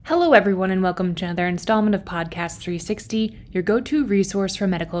Hello, everyone, and welcome to another installment of Podcast 360, your go-to resource for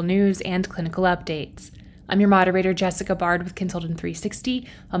medical news and clinical updates. I'm your moderator, Jessica Bard with Consultant 360,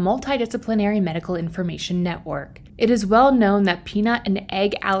 a multidisciplinary medical information network. It is well known that peanut and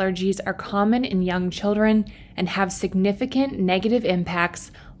egg allergies are common in young children and have significant negative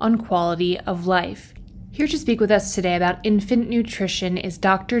impacts on quality of life. Here to speak with us today about infant nutrition is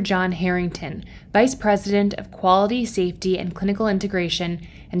Dr. John Harrington, Vice President of Quality, Safety, and Clinical Integration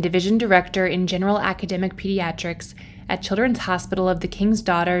and Division Director in General Academic Pediatrics at Children's Hospital of the King's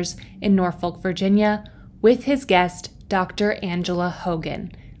Daughters in Norfolk, Virginia, with his guest, Dr. Angela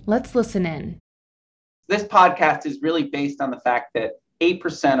Hogan. Let's listen in. This podcast is really based on the fact that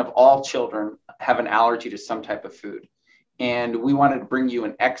 8% of all children have an allergy to some type of food. And we wanted to bring you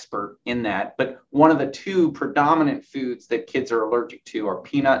an expert in that. But one of the two predominant foods that kids are allergic to are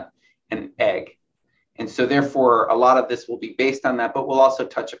peanut and egg. And so therefore, a lot of this will be based on that, but we'll also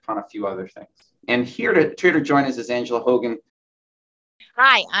touch upon a few other things. And here to join us is Angela Hogan.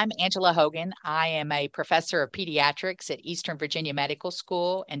 Hi, I'm Angela Hogan. I am a professor of pediatrics at Eastern Virginia Medical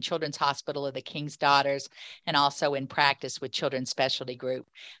School and Children's Hospital of the King's Daughters, and also in practice with Children's Specialty Group.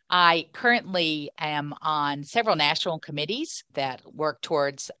 I currently am on several national committees that work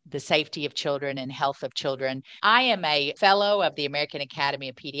towards the safety of children and health of children. I am a fellow of the American Academy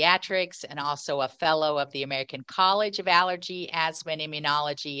of Pediatrics and also a fellow of the American College of Allergy, Asthma, and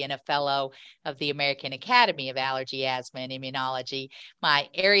Immunology, and a fellow of the American Academy of Allergy, Asthma, and Immunology. My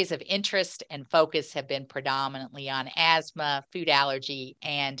areas of interest and focus have been predominantly on asthma, food allergy,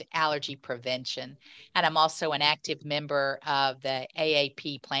 and allergy prevention. And I'm also an active member of the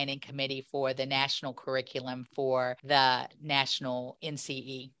AAP Planning Committee for the National Curriculum for the National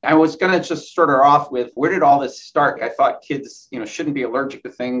NCE. I was going to just start her off with, where did all this start? I thought kids, shouldn't be allergic to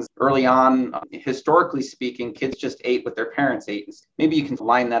things early on. Historically speaking, kids just ate what their parents ate. Maybe you can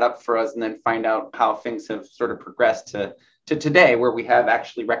line that up for us and then find out how things have sort of progressed to today, where we have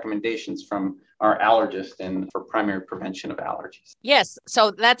actually recommendations from our allergist and for primary prevention of allergies. Yes,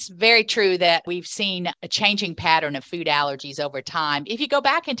 so that's very true that we've seen a changing pattern of food allergies over time. If you go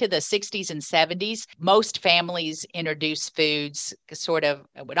back into the 60s and 70s, most families introduce foods sort of,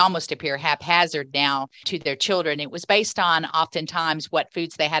 it would almost appear haphazard now to their children. It was based on oftentimes what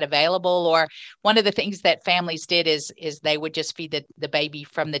foods they had available, or one of the things that families did is they would just feed the baby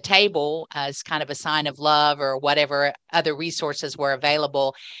from the table as kind of a sign of love or whatever other resources were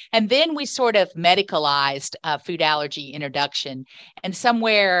available. And then we sort of medicalized food allergy introduction. And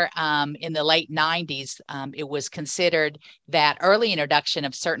somewhere in the late 90s, it was considered that early introduction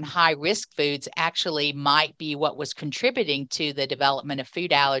of certain high-risk foods actually might be what was contributing to the development of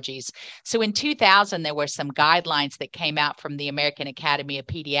food allergies. So in 2000, there were some guidelines that came out from the American Academy of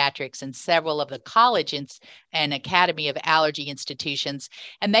Pediatrics and several of the colleges and Academy of Allergy institutions.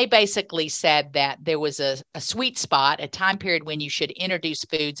 And they basically said that there was a sweet spot, a time period when you should introduce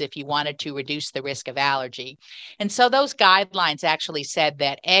foods if you wanted to reduce the risk of allergy. And so those guidelines actually said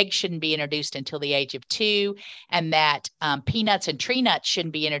that eggs shouldn't be introduced until the age of 2, and that peanuts and tree nuts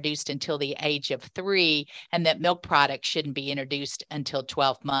shouldn't be introduced until the age of 3, and that milk products shouldn't be introduced until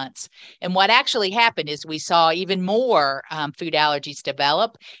 12 months. And what actually happened is we saw even more food allergies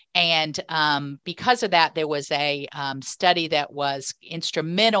develop. And because of that, there was a study that was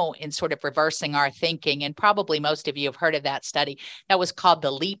instrumental in sort of reversing our thinking. And probably most of you have heard of that study. That was called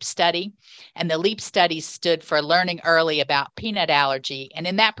the LEAP study. And the LEAP study stood for Learning Early About Peanut Allergy. And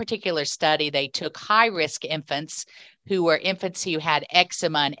in that particular study, they took high-risk infants who were infants who had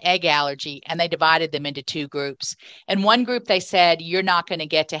eczema and egg allergy, and they divided them into two groups. And one group, they said, you're not going to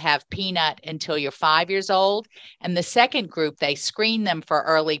get to have peanut until you're 5 years old. And the second group, they screened them for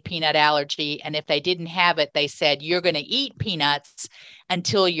early peanut allergy. And if they didn't have it, they said, you're going to eat peanuts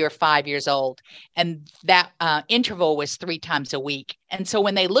until you're 5 years old. And that interval was 3 times a week. And so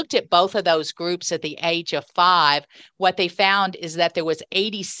when they looked at both of those groups at the age of 5, what they found is that there was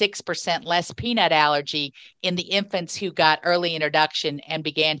 86% less peanut allergy in the infants who got early introduction and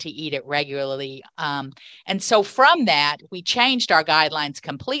began to eat it regularly. And so from that, we changed our guidelines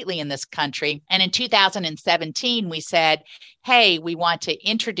completely in this country. And in 2017, we said, hey, we want to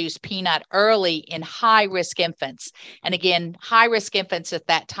introduce peanut early in high-risk infants. And again, high-risk infants at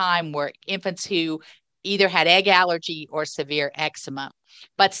that time were infants who either had egg allergy or severe eczema.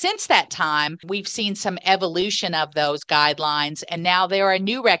 But since that time, we've seen some evolution of those guidelines, and now there are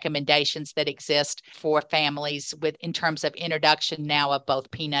new recommendations that exist for families in terms of introduction now of both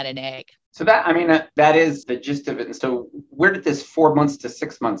peanut and egg. So that is the gist of it. And so where did this 4 months to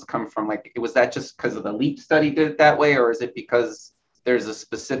 6 months come from? Like, was that just because of the LEAP study did it that way, or is it because there's a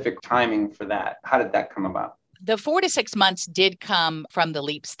specific timing for that? How did that come about? The 4 to 6 months did come from the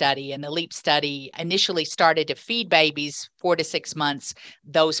LEAP study, and the LEAP study initially started to feed babies 4 to 6 months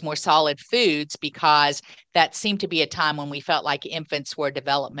those more solid foods because that seemed to be a time when we felt like infants were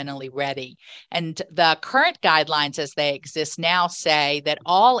developmentally ready. And the current guidelines as they exist now say that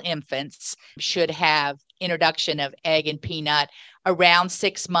all infants should have introduction of egg and peanut around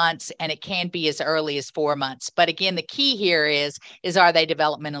 6 months, and it can be as early as 4 months. But again, the key here is are they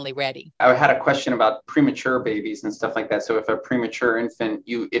developmentally ready? I had a question about premature babies and stuff like that. So if a premature infant,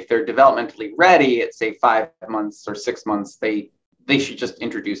 if they're developmentally ready at say 5 months or 6 months, they should just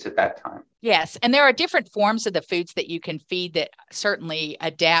introduce at that time. Yes. And there are different forms of the foods that you can feed that certainly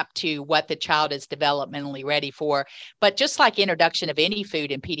adapt to what the child is developmentally ready for. But just like introduction of any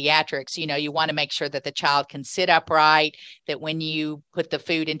food in pediatrics, you want to make sure that the child can sit upright, that when you put the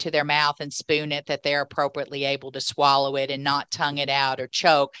food into their mouth and spoon it, that they're appropriately able to swallow it and not tongue it out or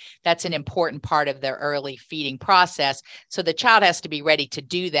choke. That's an important part of their early feeding process. So the child has to be ready to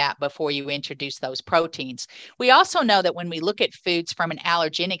do that before you introduce those proteins. We also know that when we look at foods from an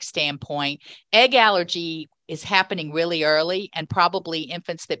allergenic standpoint, egg allergy is happening really early, and probably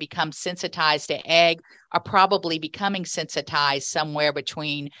infants that become sensitized to egg are probably becoming sensitized somewhere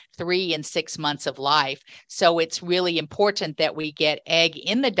between 3 and 6 months of life. So it's really important that we get egg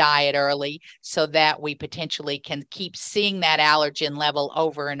in the diet early so that we potentially can keep seeing that allergen level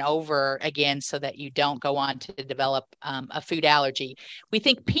over and over again so that you don't go on to develop a food allergy. We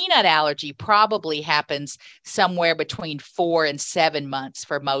think peanut allergy probably happens somewhere between 4 and 7 months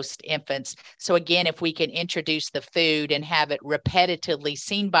for most infants. So again, if we can introduce the food and have it repetitively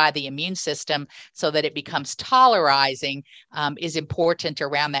seen by the immune system so that it becomes tolerizing is important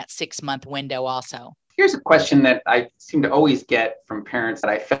around that 6-month window also. Here's a question that I seem to always get from parents that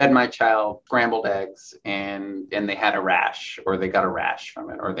I fed my child scrambled eggs and they had a rash, or they got a rash from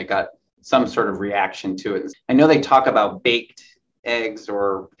it, or they got some sort of reaction to it. I know they talk about baked eggs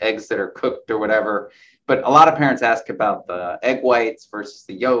or eggs that are cooked or whatever, but a lot of parents ask about the egg whites versus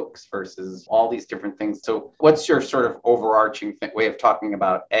the yolks versus all these different things. So what's your sort of overarching way of talking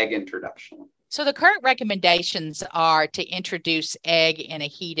about egg introduction? So the current recommendations are to introduce egg in a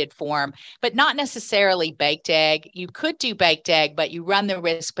heated form, but not necessarily baked egg. You could do baked egg, but you run the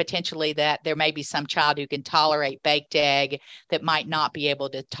risk potentially that there may be some child who can tolerate baked egg that might not be able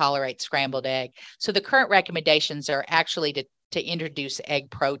to tolerate scrambled egg. So the current recommendations are actually to introduce egg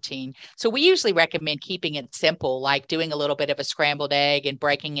protein. So we usually recommend keeping it simple, like doing a little bit of a scrambled egg and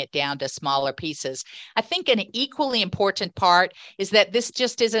breaking it down to smaller pieces. I think an equally important part is that this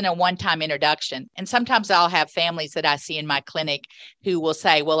just isn't a one-time introduction. And sometimes I'll have families that I see in my clinic who will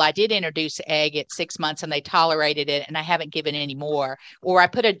say, well, I did introduce egg at 6 months and they tolerated it and I haven't given any more. Or I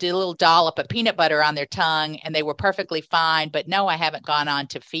put a little dollop of peanut butter on their tongue and they were perfectly fine, but no, I haven't gone on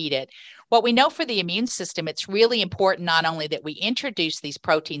to feed it. What we know for the immune system, it's really important not only that we introduce these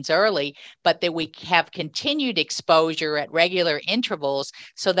proteins early, but that we have continued exposure at regular intervals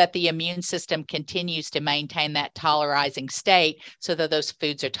so that the immune system continues to maintain that tolerizing state so that those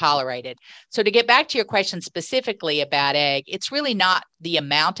foods are tolerated. So to get back to your question specifically about egg, it's really not the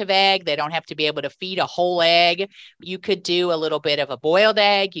amount of egg. They don't have to be able to feed a whole egg. You could do a little bit of a boiled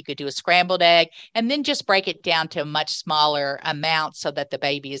egg, you could do a scrambled egg, and then just break it down to a much smaller amount so that the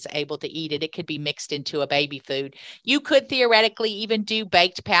baby is able to eat it. It could be mixed into a baby food. You could theoretically even do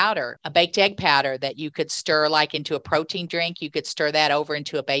baked powder, a baked egg powder that you could stir like into a protein drink. You could stir that over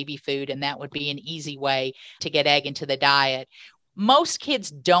into a baby food, and that would be an easy way to get egg into the diet. Most kids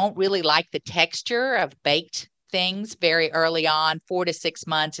don't really like the texture of baked things very early on, 4 to 6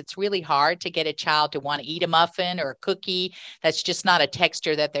 months. It's really hard to get a child to want to eat a muffin or a cookie. That's just not a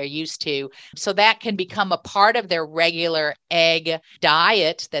texture that they're used to. So that can become a part of their regular egg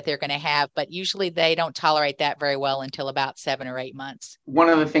diet that they're going to have, but usually they don't tolerate that very well until about 7 or 8 months. One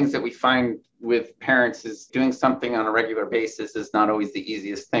of the things that we find with parents is doing something on a regular basis is not always the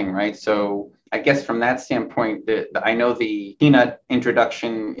easiest thing, right? So I guess from that standpoint, I know the peanut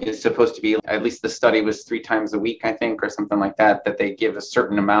introduction is supposed to be, at least the study was 3 times a week, I think, or something like that they give a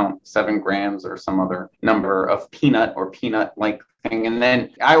certain amount, 7 grams or some other number of peanut or peanut-like thing. And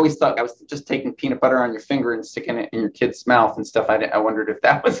then I always thought I was just taking peanut butter on your finger and sticking it in your kid's mouth and stuff. I wondered if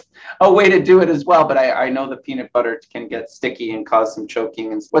that was a way to do it as well. But I know the peanut butter can get sticky and cause some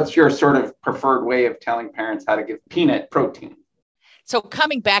choking. And what's your sort of preferred way of telling parents how to give peanut protein? So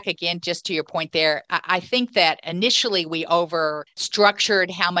coming back again, just to your point there, I think that initially we over structured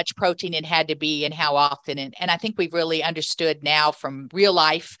how much protein it had to be and how often. And I think we've really understood now from real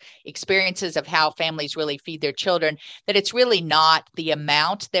life experiences of how families really feed their children that it's really not the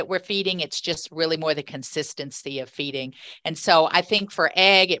amount that we're feeding. It's just really more the consistency of feeding. And so I think for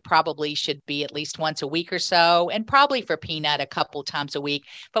egg, it probably should be at least once a week or so, and probably for peanut a couple times a week.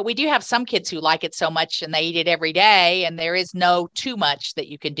 But we do have some kids who like it so much and they eat it every day, and there is no too much that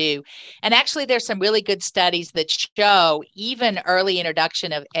you can do. And actually, there's some really good studies that show even early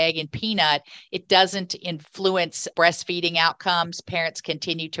introduction of egg and peanut, it doesn't influence breastfeeding outcomes. Parents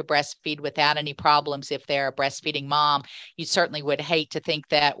continue to breastfeed without any problems if they're a breastfeeding mom. You certainly would hate to think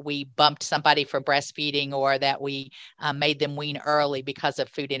that we bumped somebody for breastfeeding or that we made them wean early because of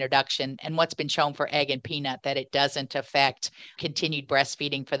food introduction. And what's been shown for egg and peanut, that it doesn't affect continued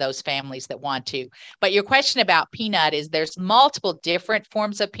breastfeeding for those families that want to. But your question about peanut is there's multiple different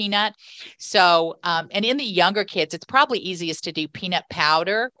forms of peanut. So, and in the younger kids, it's probably easiest to do peanut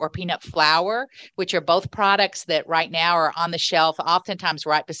powder or peanut flour, which are both products that right now are on the shelf, oftentimes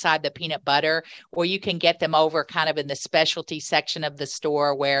right beside the peanut butter, or you can get them over kind of in the specialty section of the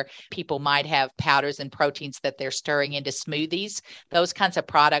store where people might have powders and proteins that they're stirring into smoothies. Those kinds of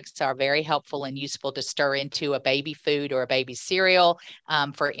products are very helpful and useful to stir into a baby food or a baby cereal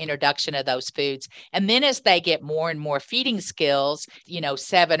for introduction of those foods. And then as they get more and more feeding skills,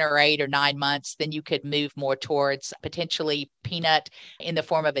 7 or 8 or 9 months, then you could move more towards potentially peanut in the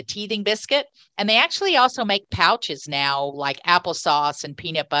form of a teething biscuit. And they actually also make pouches now, like applesauce and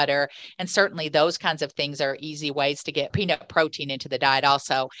peanut butter. And certainly those kinds of things are easy ways to get peanut protein into the diet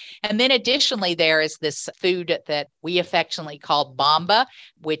also. And then additionally, there is this food that we affectionately call Bomba,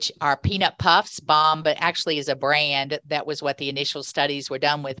 which are peanut puffs. Bomba actually is a brand. That was what the initial studies were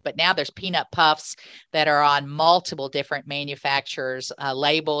done with. But now there's peanut puffs that are on multiple different manufacturers'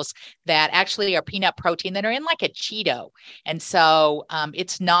 labels that actually are peanut protein that are in like a Cheeto. And so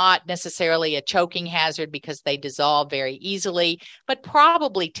it's not necessarily a choking hazard because they dissolve very easily, but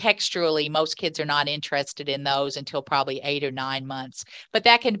probably texturally, most kids are not interested in those until probably 8 or 9 months. But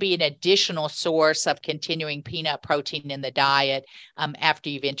that can be an additional source of continuing peanut protein in the diet after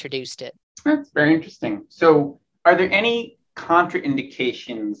you've introduced it. That's very interesting. So are there any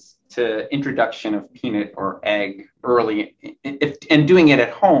contraindications to introduction of peanut or egg early and doing it at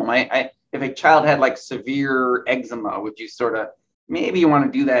home? If a child had like severe eczema, would you sort of, maybe you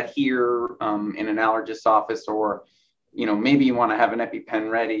want to do that here in an allergist's office, or, maybe you want to have an EpiPen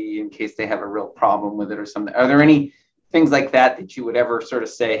ready in case they have a real problem with it or something. Are there any things like that you would ever sort of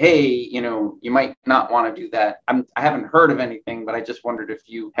say, hey, you might not want to do that? I haven't heard of anything, but I just wondered if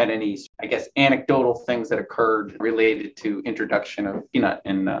you had any, I guess, anecdotal things that occurred related to introduction of peanut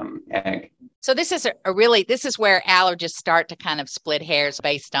and egg. So this is this is where allergists start to kind of split hairs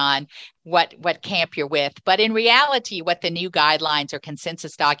based on what camp you're with. But in reality, what the new guidelines or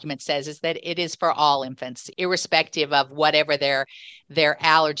consensus document says is that it is for all infants, irrespective of whatever their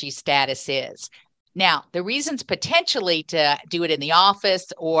allergy status is. Now, the reasons potentially to do it in the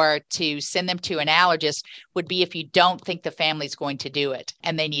office or to send them to an allergist would be if you don't think the family's going to do it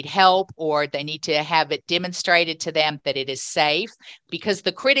and they need help, or they need to have it demonstrated to them that it is safe. Because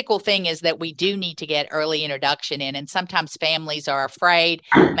the critical thing is that we do need to get early introduction in. And sometimes families are afraid.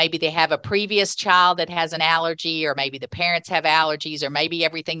 Maybe they have a previous child that has an allergy, or maybe the parents have allergies, or maybe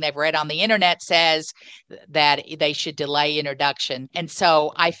everything they've read on the internet says that they should delay introduction. And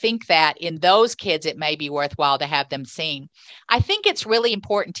so I think that in those kids, it may be worthwhile to have them seen. I think it's really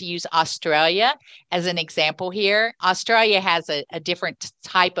important to use Australia as an example here. Australia has a different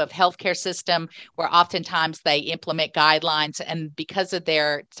type of healthcare system where oftentimes they implement guidelines, and because of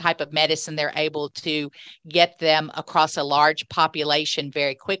their type of medicine, they're able to get them across a large population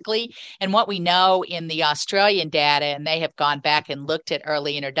very quickly. And what we know in the Australian data, and they have gone back and looked at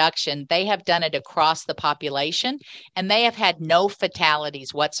early introduction, they have done it across the population, and they have had no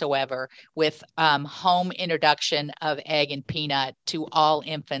fatalities whatsoever with home introduction of egg and peanut to all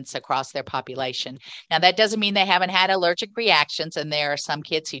infants across their population. Now, that doesn't mean they haven't had allergic reactions, and there are some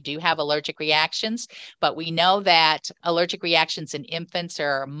kids who do have allergic reactions, but we know that allergic reactions in infants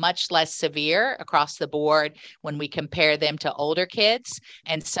are much less severe across the board when we compare them to older kids.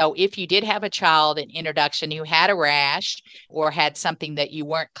 And so if you did have a child in introduction who had a rash or had something that you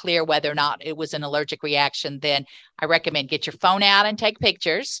weren't clear whether or not it was an allergic reaction, then I recommend get your phone out and take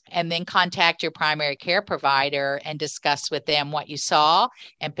pictures, and then contact your primary care provider and discuss with them what you saw.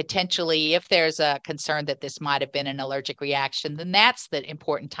 And potentially, if there's a concern that this might have been an allergic reaction, then that's the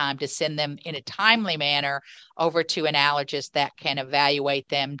important time to send them in a timely manner over to an allergist that can evaluate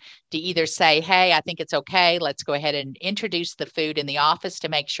them to either say, hey, I think it's okay, let's go ahead and introduce the food in the office to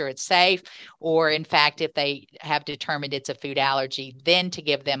make sure it's safe. Or in fact, if they have determined it's a food allergy, then to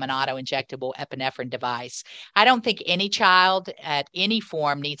give them an auto-injectable epinephrine device. I don't think any child at any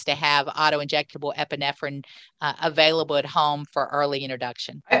form needs to have auto-injectable epinephrine available at home for early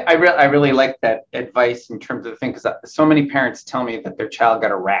introduction. I really like that advice in terms of the thing, because so many parents tell me that their child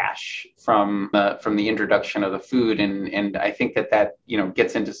got a rash from the introduction of the food, and I think that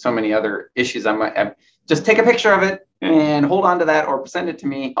gets into so many other issues. I'm just take a picture of it and hold on to that, or send it to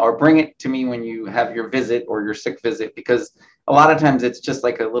me, or bring it to me when you have your visit or your sick visit, because a lot of times it's just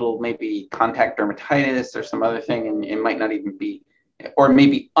like a little maybe contact dermatitis or some other thing, and it might not even be, or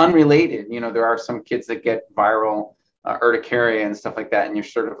maybe unrelated. There are some kids that get viral urticaria and stuff like that, and you're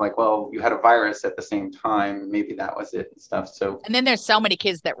sort of like, well, you had a virus at the same time, maybe that was it and stuff. So, and then there's so many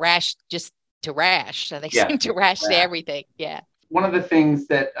kids that rash just to rash, so they seem to rash to everything. Yeah. One of the things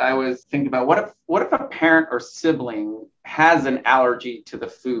that I was thinking about, what if a parent or sibling has an allergy to the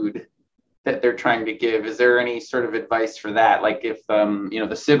food that they're trying to give? Is there any sort of advice for that? Like if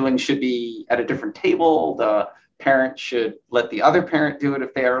the sibling should be at a different table, the parent should let the other parent do it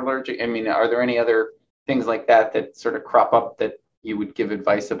if they are allergic. I mean, are there any other things like that sort of crop up that you would give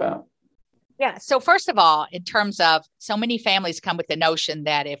advice about? Yeah. So first of all, in terms of, so many families come with the notion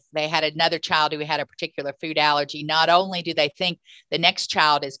that if they had another child who had a particular food allergy, not only do they think the next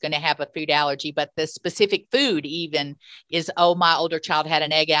child is going to have a food allergy, but the specific food even is, oh, my older child had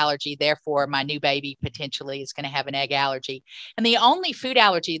an egg allergy, therefore my new baby potentially is going to have an egg allergy. And the only food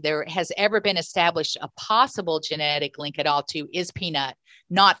allergy there has ever been established a possible genetic link at all to is peanut.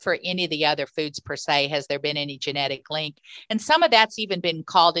 Not for any of the other foods per se has there been any genetic link. And some of that's even been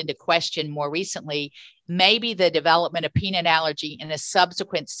called into question more recently. Maybe the development of peanut allergy in a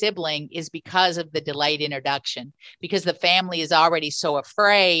subsequent sibling is because of the delayed introduction, because the family is already so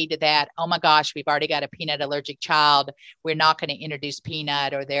afraid that, oh my gosh, we've already got a peanut allergic child, we're not going to introduce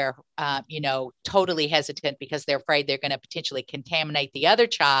peanut, or they're totally hesitant because they're afraid they're going to potentially contaminate the other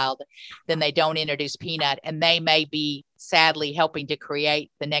child. Then they don't introduce peanut, and they may be sadly helping to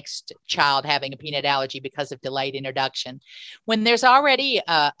create the next child having a peanut allergy because of delayed introduction. When there's already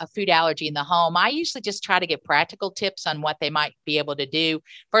a food allergy in the home, I usually just try to give practical tips on what they might be able to do.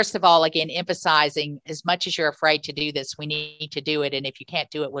 First of all, again, emphasizing, as much as you're afraid to do this, we need to do it. And if you can't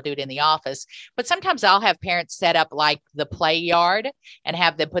do it, we'll do it in the office. But sometimes I'll have parents set up like the play yard and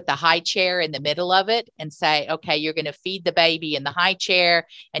have them put the high chair in the middle of it and say, okay, you're going to feed the baby in the high chair,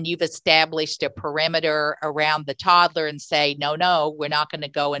 and you've established a perimeter around the toddler, and say, no, we're not going to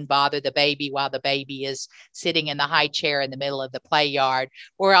go and bother the baby while the baby is sitting in the high chair in the middle of the play yard.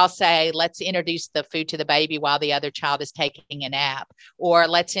 Or I'll say, let's introduce the food to the baby while the other child is taking a nap. Or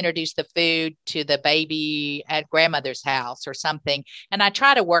let's introduce the food to the baby at grandmother's house or something. And I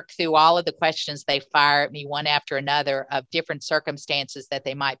try to work through all of the questions they fire at me one after another of different circumstances that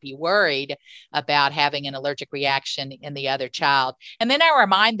they might be worried about having an allergic reaction in the other child. And then I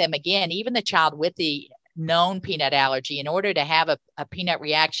remind them again, even the child with the known peanut allergy, in order to have a peanut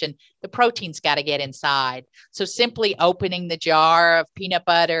reaction, the protein's got to get inside. So simply opening the jar of peanut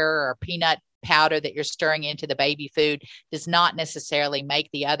butter or peanut powder that you're stirring into the baby food does not necessarily make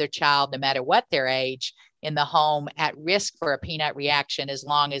the other child, no matter what their age in the home, at risk for a peanut reaction, as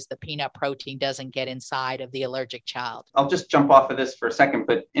long as the peanut protein doesn't get inside of the allergic child. I'll just jump off of this for a second,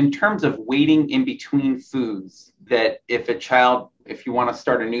 but in terms of waiting in between foods, that if you want to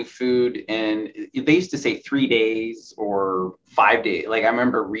start a new food, and they used to say 3 days or 5 days. Like I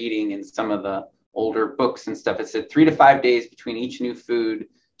remember reading in some of the older books and stuff, it said 3 to 5 days between each new food,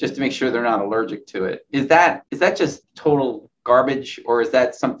 just to make sure they're not allergic to it. Is that just total garbage, or is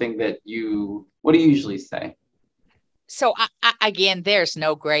that something that what do you usually say? So again, there's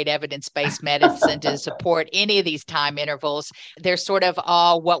no great evidence-based medicine to support any of these time intervals. They're sort of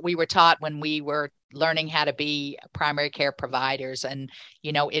all what we were taught when we were learning how to be primary care providers. And,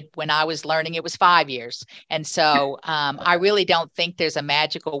 when I was learning, it was 5 years. And so I really don't think there's a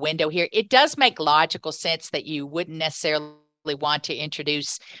magical window here. It does make logical sense that you wouldn't necessarily want to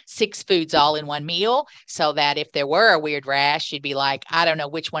introduce 6 foods all in one meal so that if there were a weird rash, you'd be like, I don't know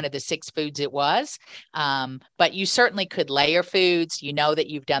which one of the 6 foods it was. But you certainly could layer foods. You know that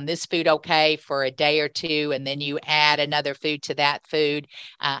you've done this food okay for a day or two, and then you add another food to that food.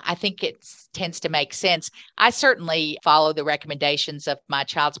 I think it tends to make sense. I certainly follow the recommendations of my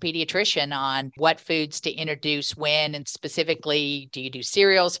child's pediatrician on what foods to introduce when, and specifically, do you do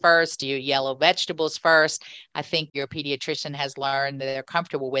cereals first? Do you yellow vegetables first? I think your pediatrician has learned that they're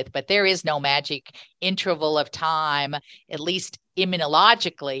comfortable with, but there is no magic interval of time, at least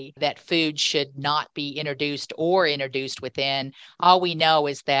immunologically, that food should not be introduced or introduced within. All we know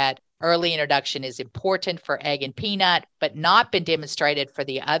is that early introduction is important for egg and peanut, but not been demonstrated for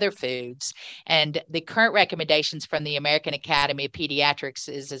the other foods. And the current recommendations from the American Academy of Pediatrics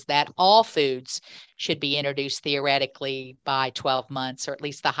is that all foods should be introduced theoretically by 12 months, or at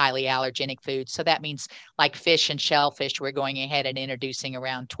least the highly allergenic foods. So that means like fish and shellfish, we're going ahead and introducing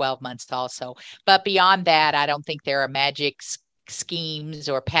around 12 months also. But beyond that, I don't think there are magic schemes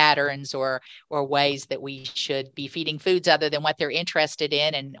or patterns or ways that we should be feeding foods other than what they're interested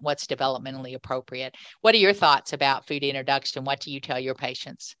in and what's developmentally appropriate. What are your thoughts about food introduction? What do you tell your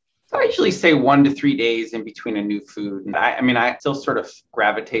patients? So I usually say 1 to 3 days in between a new food. And I still sort of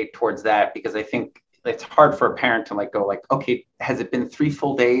gravitate towards that because I think it's hard for a parent to go okay, has it been 3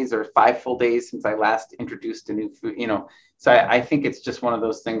 full days or 5 full days since I last introduced a new food? So I think it's just one of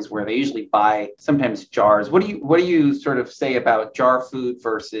those things where they usually buy sometimes jars. What do you sort of say about jar food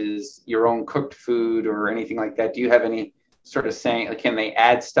versus your own cooked food or anything like that? Do you have any sort of saying, like, can they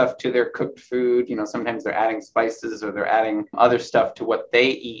add stuff to their cooked food? Sometimes they're adding spices or they're adding other stuff to what they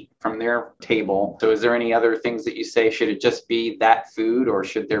eat from their table. So is there any other things that you say, should it just be that food or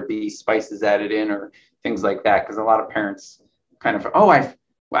should there be spices added in or things like that? Because a lot of parents kind of,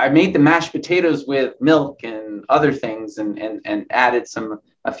 I made the mashed potatoes with milk and other things and added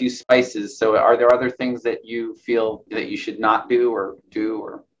a few spices. So are there other things that you feel that you should not do or do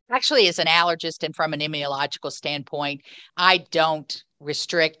or? Actually, as an allergist and from an immunological standpoint, I don't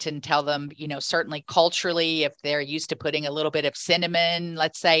restrict and tell them, certainly culturally, if they're used to putting a little bit of cinnamon,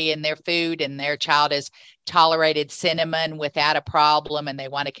 let's say, in their food and their child has tolerated cinnamon without a problem and they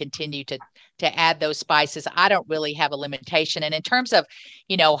want to continue to add those spices, I don't really have a limitation. And in terms of,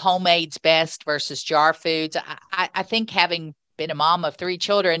 homemade's best versus jar foods, I think having been a mom of 3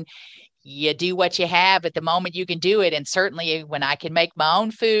 children, you do what you have at the moment you can do it. And certainly when I can make my own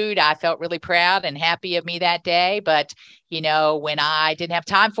food, I felt really proud and happy of me that day. But, when I didn't have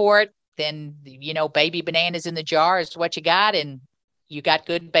time for it, then, baby bananas in the jar is what you got. And you got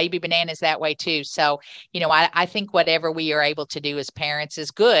good baby bananas that way too. So, I think whatever we are able to do as parents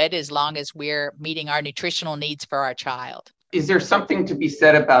is good as long as we're meeting our nutritional needs for our child. Is there something to be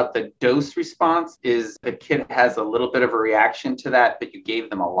said about the dose response? Is the kid has a little bit of a reaction to that, but you gave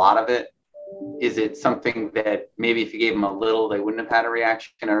them a lot of it? Is it something that maybe if you gave them a little, they wouldn't have had a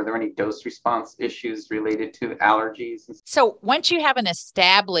reaction? Are there any dose response issues related to allergies? So once you have an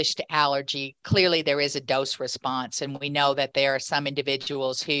established allergy, clearly there is a dose response. And we know that there are some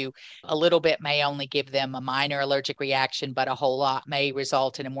individuals who a little bit may only give them a minor allergic reaction, but a whole lot may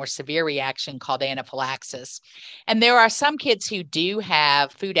result in a more severe reaction called anaphylaxis. And there are some kids who do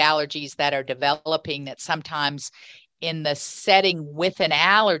have food allergies that are developing that sometimes in the setting with an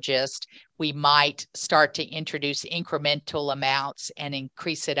allergist, we might start to introduce incremental amounts and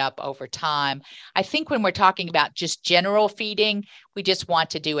increase it up over time. I think when we're talking about just general feeding, we just want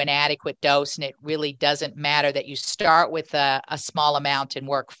to do an adequate dose, and it really doesn't matter that you start with a small amount and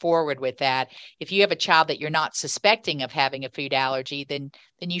work forward with that. If you have a child that you're not suspecting of having a food allergy, then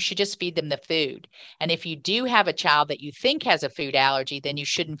you should just feed them the food. And if you do have a child that you think has a food allergy, then you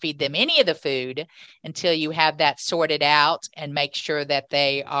shouldn't feed them any of the food until you have that sorted out and make sure that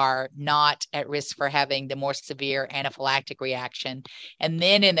they are not at risk for having the more severe anaphylactic reaction. And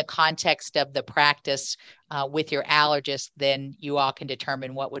then in the context of the practice with your allergist, then you all can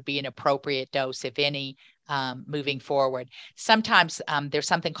determine what would be an appropriate dose, if any, moving forward. Sometimes there's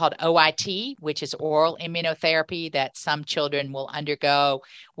something called OIT, which is oral immunotherapy that some children will undergo,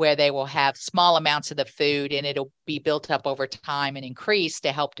 where they will have small amounts of the food and it'll be built up over time and increase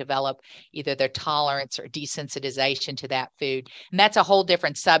to help develop either their tolerance or desensitization to that food. And that's a whole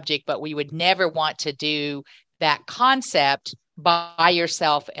different subject, but we would never want to do that concept by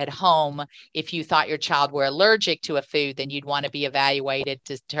yourself at home. If you thought your child were allergic to a food, then you'd want to be evaluated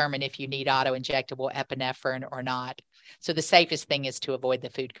to determine if you need auto-injectable epinephrine or not. So the safest thing is to avoid the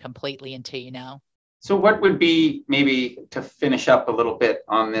food completely until you know. So what would be, maybe to finish up a little bit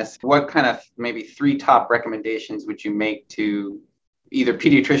on this, what kind of maybe 3 top recommendations would you make to either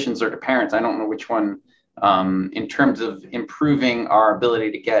pediatricians or to parents? I don't know which one in terms of improving our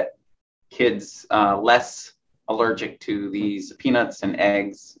ability to get kids less allergic to these peanuts and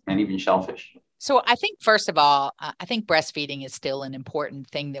eggs and even shellfish? So I think, first of all, I think breastfeeding is still an important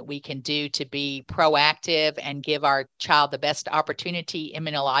thing that we can do to be proactive and give our child the best opportunity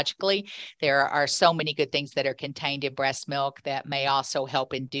immunologically. There are so many good things that are contained in breast milk that may also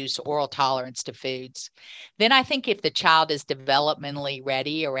help induce oral tolerance to foods. Then I think if the child is developmentally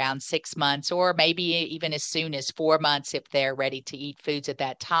ready around 6 months, or maybe even as soon as 4 months, if they're ready to eat foods at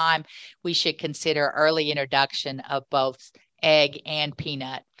that time, we should consider early introduction of both egg and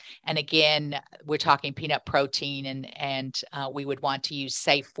peanut. And again, we're talking peanut protein, and we would want to use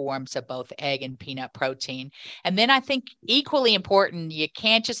safe forms of both egg and peanut protein. And then I think equally important, you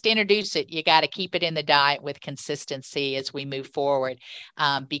can't just introduce it. You got to keep it in the diet with consistency as we move forward,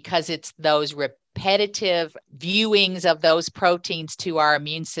 because it's those repetitive viewings of those proteins to our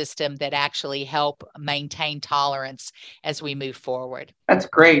immune system that actually help maintain tolerance as we move forward. That's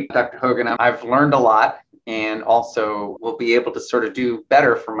great, Dr. Hogan. I've learned a lot, and also will be able to sort of do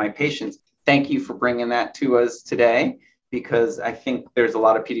better for my patients. Thank you for bringing that to us today, because I think there's a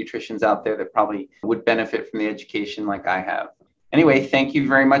lot of pediatricians out there that probably would benefit from the education like I have. Anyway, thank you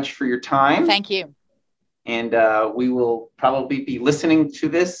very much for your time. Thank you. And we will probably be listening to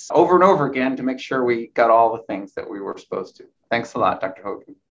this over and over again to make sure we got all the things that we were supposed to. Thanks a lot, Dr.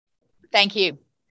 Hogan. Thank you.